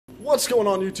What's going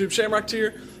on YouTube? Shamrock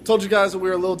here. Told you guys that we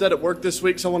were a little dead at work this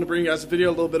week, so I want to bring you guys a video, a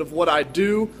little bit of what I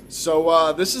do.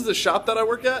 So this is the shop that I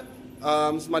work at.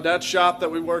 This is my dad's shop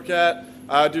that we work at.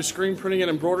 I do screen printing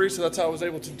and embroidery, so that's how I was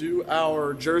able to do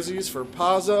our jerseys for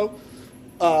Pazzo.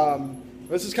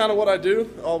 This is kind of what I do.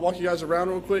 I'll walk you guys around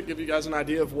real quick, give you guys an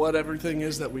idea of what everything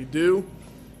is that we do.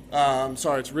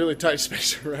 Sorry, it's really tight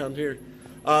space around here.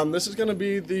 This is going to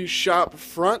be the shop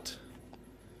front,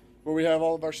 where we have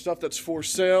all of our stuff that's for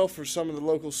sale for some of the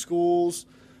local schools.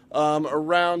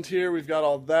 Around here, we've got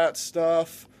all that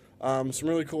stuff. Some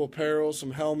really cool apparel, some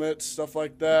helmets, stuff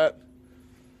like that.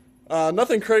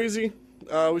 Nothing crazy.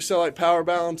 We sell like power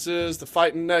balances, the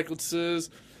fighting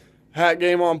necklaces, hat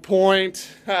game on point,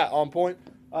 hat on point.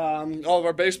 All of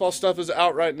our baseball stuff is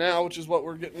out right now, which is what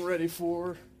we're getting ready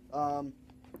for.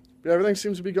 Everything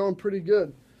seems to be going pretty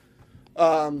good.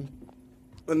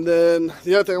 And then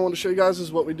the other thing I want to show you guys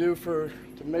is what we do to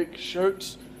make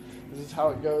shirts. This is how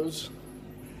it goes.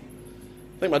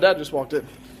 I think my dad just walked in.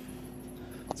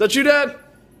 Is that you, Dad?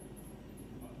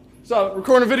 So,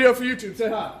 recording a video for YouTube. Say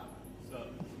hi. What's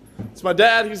up? It's my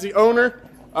dad. He's the owner.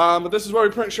 But this is where we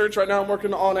print shirts. Right now I'm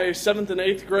working on a 7th and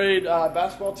 8th grade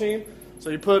basketball team. So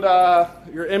you put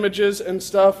your images and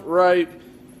stuff right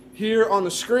here on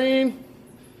the screen.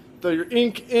 Throw your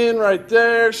ink in right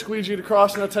there, squeegee it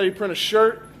across, and that's how you print a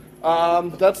shirt.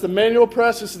 That's the manual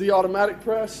press. This is the automatic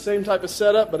press. Same type of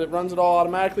setup, but it runs it all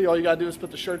automatically. All you got to do is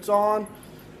put the shirts on.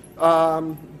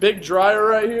 Big dryer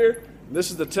right here.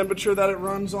 This is the temperature that it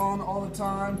runs on all the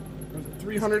time.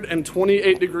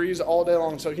 328 degrees all day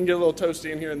long, so it can get a little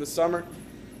toasty in here in the summer.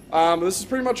 This is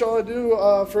pretty much all I do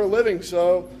for a living,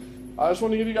 so I just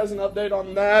want to give you guys an update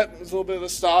on that. There's a little bit of the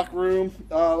stock room,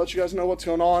 let you guys know what's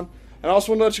going on. And I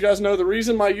also want to let you guys know the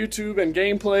reason my YouTube and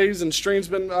gameplays and streams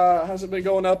hasn't been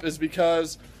going up is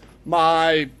because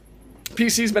my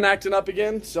PC's been acting up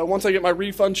again. So once I get my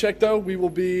refund check, though,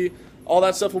 all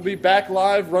that stuff will be back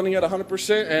live, running at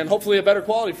 100%, and hopefully a better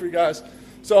quality for you guys.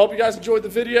 So I hope you guys enjoyed the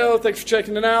video. Thanks for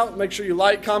checking it out. Make sure you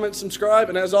like, comment, subscribe,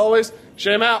 and as always,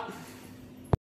 shame out.